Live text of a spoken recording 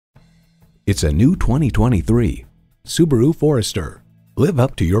It's a new 2023 Subaru Forester. Live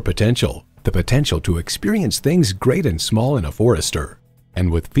up to your potential, the potential to experience things great and small in a Forester.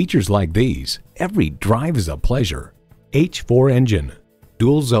 And with features like these, every drive is a pleasure. H4 engine,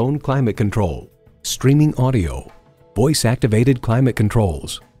 dual zone climate control, streaming audio, voice activated climate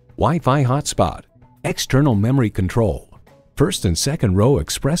controls, Wi-Fi hotspot, external memory control, first and second row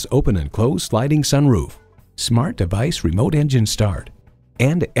express open and close sliding sunroof, smart device remote engine start,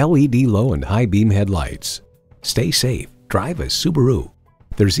 and LED low and high beam headlights. Stay safe, drive a Subaru.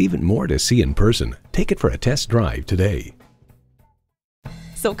 There's even more to see in person. Take it for a test drive today.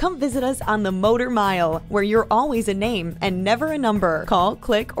 So come visit us on the Motor Mile, where you're always a name and never a number. Call,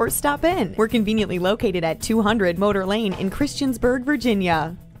 click, or stop in. We're conveniently located at 200 Motor Lane in Christiansburg,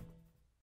 Virginia.